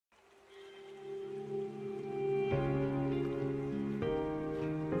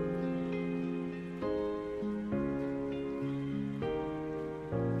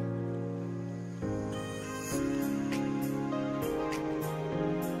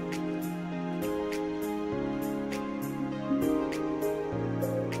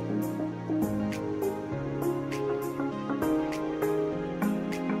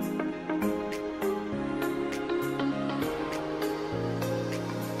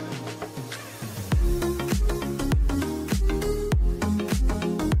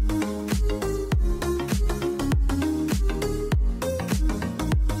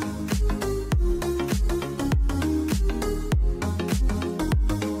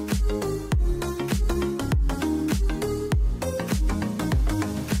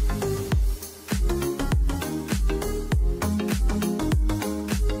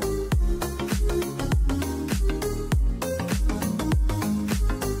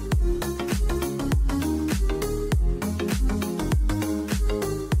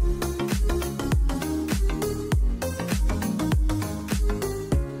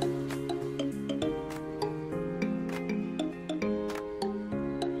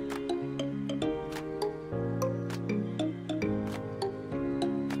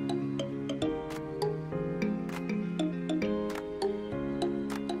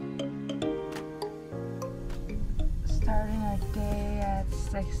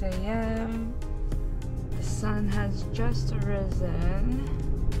6 a.m. The sun has just risen.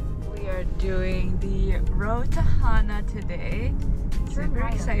 We are doing the road to Hana today. Super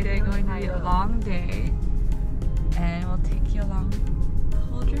excited, going to be a long day. And we'll take you along the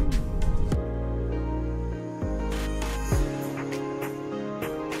whole journey.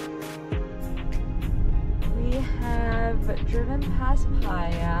 We have driven past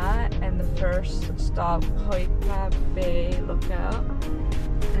Paya and the first stop, Hoika Bay Lookout.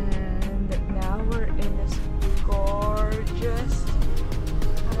 And now we're in this gorgeous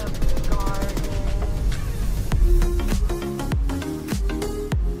kind of garden.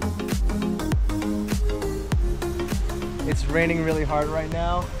 It's raining really hard right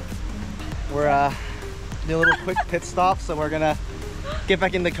now. We're doing a little quick pit stop, so we're gonna get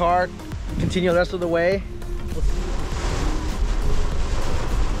back in the car, continue the rest of the way.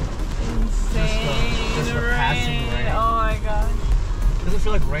 Insane Just rain. passing rain. Oh my gosh. It doesn't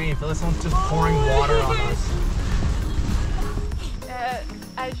feel like rain, it feels like someone's just pouring water on us.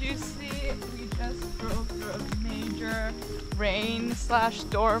 As you see, we just drove through a major rain /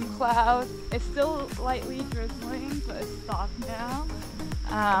 storm cloud. It's still lightly drizzling, but it's stopped now.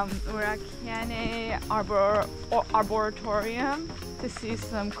 We're at Kiane Arboretorium to see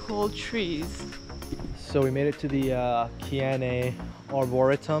some cool trees. So we made it to the Kiane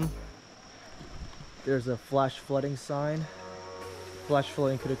Arboretum. There's a flash flooding sign. Flash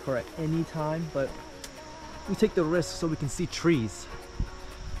flooding could occur at any time, but we take the risk so we can see trees.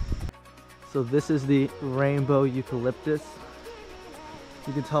 So this is the rainbow eucalyptus.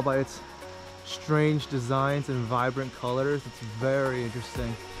 You can tell by its strange designs and vibrant colors. It's very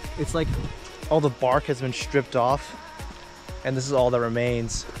interesting. It's like all the bark has been stripped off, and this is all that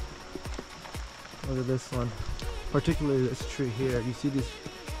remains. Look at this one, particularly this tree here. You see these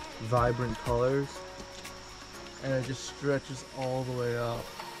vibrant colors, and it just stretches all the way up.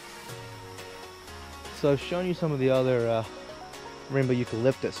 So I've shown you some of the other rainbow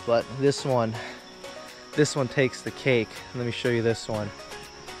eucalyptus, but this one takes the cake. Let me show you this one.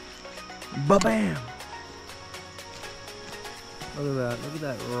 Ba-bam! Look at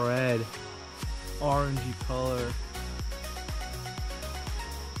that red, orangey color.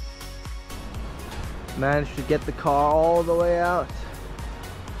 Managed to get the car all the way out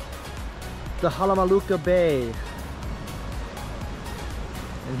to Halamaluka Bay.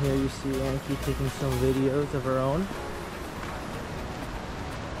 And here you see Anki taking some videos of her own.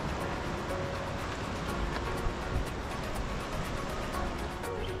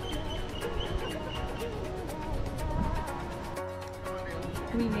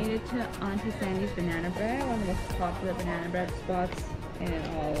 We made it to Auntie Sandy's Banana Bread, one of the most popular banana bread spots in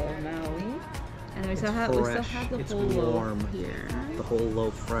all of Maui. And we still have the whole loaf here. The whole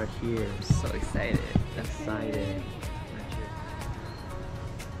loaf fresh here. I'm so excited. Excited.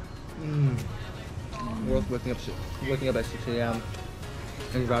 Worth waking up at 6 a.m.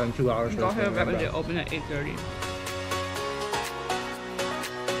 and driving 2 hours. Got here right when they open at 8:30.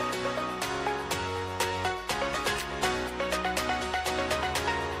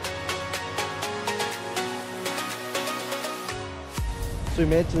 So we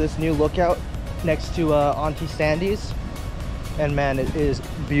made it to this new lookout next to Auntie Sandy's, and man, it is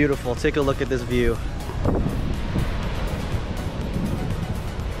beautiful. Take a look at this view.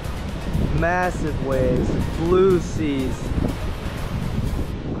 Massive waves, blue seas.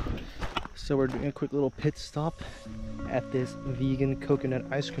 So we're doing a quick little pit stop at this vegan coconut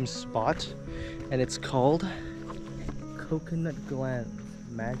ice cream spot, and it's called Coconut Glen,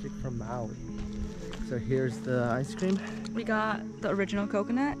 magic from Maui. So here's the ice cream. We got the original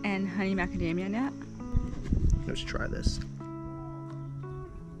coconut and honey macadamia nut. Let's try this.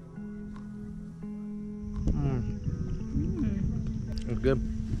 It's good.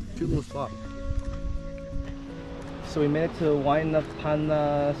 Cute little spot. So we made it to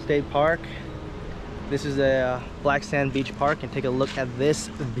Wainapana State Park. This is a black sand beach park, and take a look at this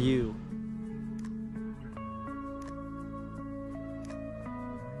view.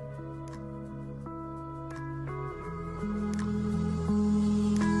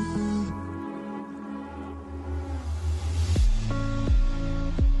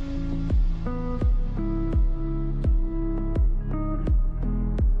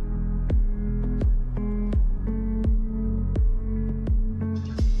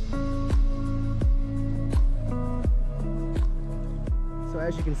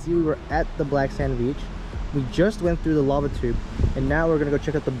 As you can see, we were at the black sand beach. We just went through the lava tube, and now we're gonna go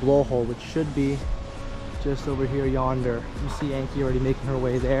check out the blowhole, which should be just over here yonder. You see Anki already making her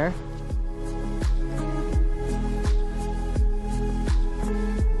way there.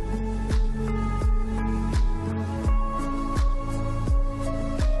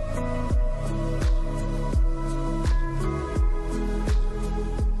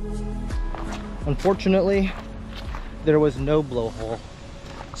 Unfortunately, there was no blowhole,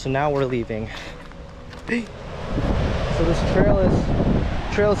 so now we're leaving. So this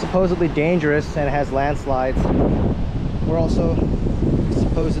trail is supposedly dangerous and it has landslides. We're also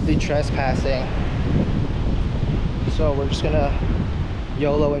supposedly trespassing, so we're just gonna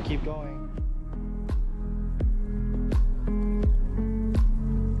YOLO and keep going.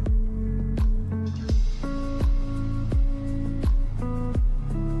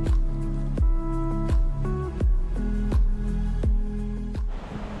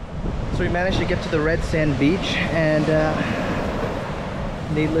 So we managed to get to the red sand beach, and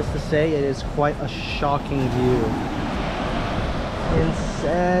needless to say, it is quite a shocking view.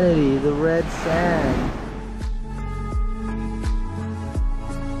 Insanity, the red sand.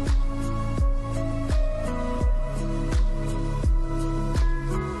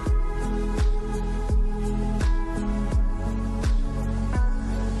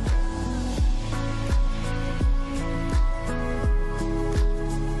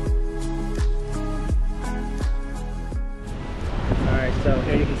 So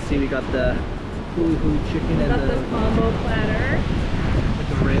here you can see we got the hoo chicken and the combo platter with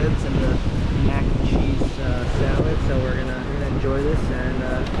the ribs and the mac and cheese salad. So we're gonna enjoy this and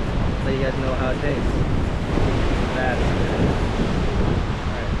let you guys know how it tastes. That's good.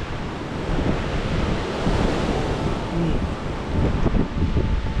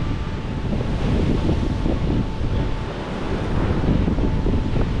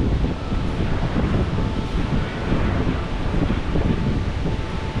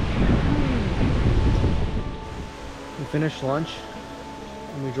 Finished lunch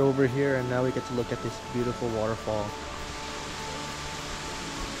and we drove over here, and now we get to look at this beautiful waterfall.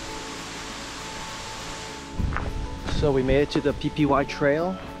 So we made it to the PPY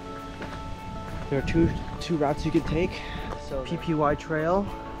trail. There are two routes you could take. So PPY trail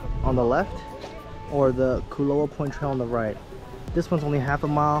on the left or the Kuloa Point trail on the right. This one's only half a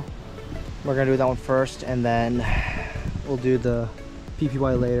mile. We're gonna do that one first, and then we'll do the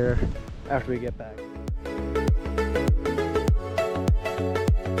PPY later after we get back.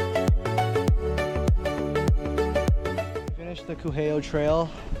 The Kuheo trail,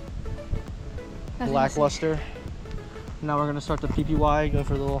 lackluster. Now we're gonna start the PPY, go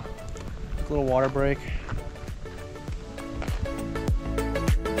for a little water break.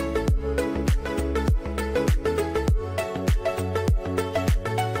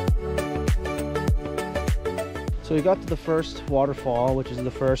 So we got to the first waterfall, which is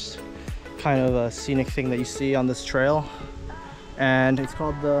the first kind of a scenic thing that you see on this trail, and it's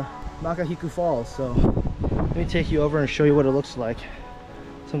called the Makahiku Falls. So let me take you over and show you what it looks like.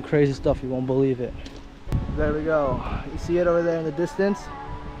 Some crazy stuff, you won't believe it. There we go. You see it over there in the distance?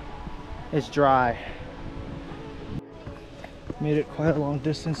 It's dry. Made it quite a long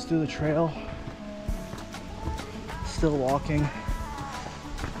distance through the trail. Still walking,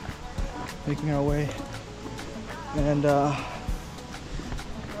 making our way. And look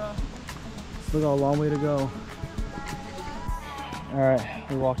how long way to go. All right,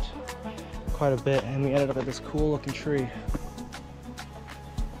 we walked quite a bit and we ended up at this cool looking tree.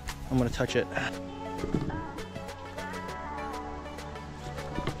 I'm gonna touch it.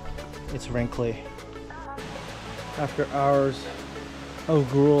 It's wrinkly. After hours of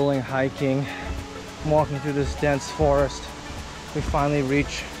grueling hiking, walking through this dense forest, we finally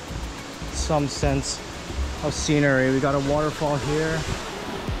reach some sense of scenery. We got a waterfall here.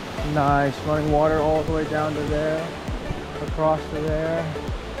 Nice, running water all the way down to there, across to there.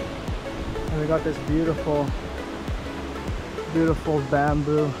 And we got this beautiful, beautiful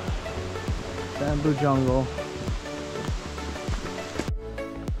bamboo jungle.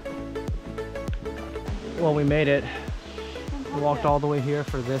 Well, we made it. We walked all the way here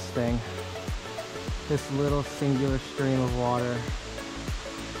for this thing. This little singular stream of water.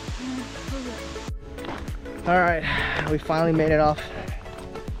 All right, we finally made it off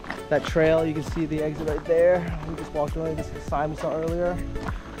that trail. You can see the exit right there. We just walked away. This is the sign we saw earlier.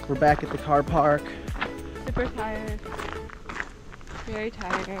 We're back at the car park. Super tired. Very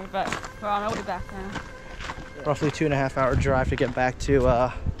tired, but we're on our way back now. Roughly 2.5 hour drive to get back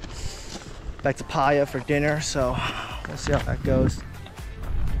to Paia for dinner, so we'll see how that goes.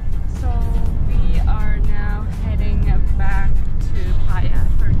 So we are now heading back to Paia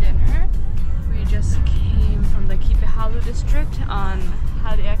for dinner. We just came from the Kipihalu district on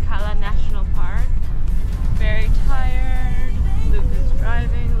Haleakala National Park. Very tired. Luke is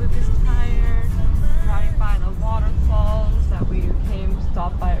driving. Luke is tired. Driving by the waterfalls that we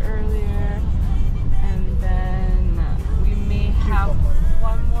stopped by earlier, and then we may have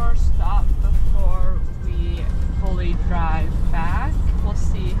one more stop before we fully drive back. We'll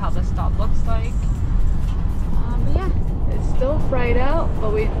see how the stop looks like.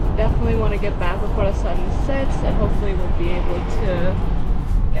 want to get back before the sun sets, and hopefully we'll be able to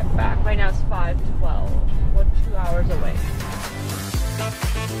get back. Right now it's 5:12. We're 2 hours away.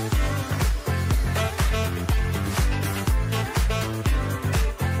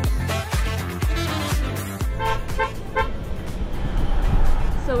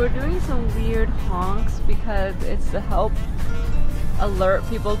 So we're doing some weird honks because it's to help alert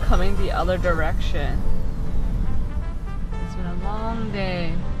people coming the other direction. It's been a long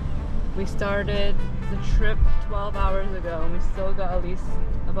day. We started the trip 12 hours ago and we still got at least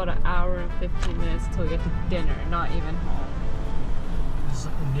about an hour and 15 minutes till we get to dinner, not even home. This is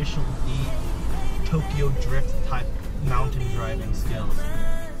initial Tokyo drift type mountain driving skills.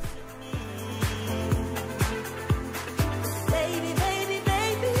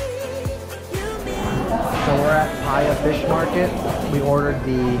 So we're at Paya Fish Market. We ordered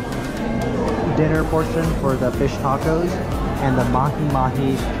the dinner portion for the fish tacos and the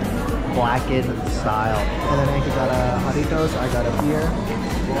mahi blackened style. And then Anka got a jarritos, I got a beer,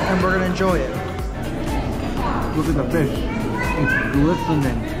 and we're gonna enjoy it. Look at the fish, it's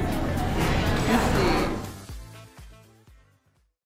glistening.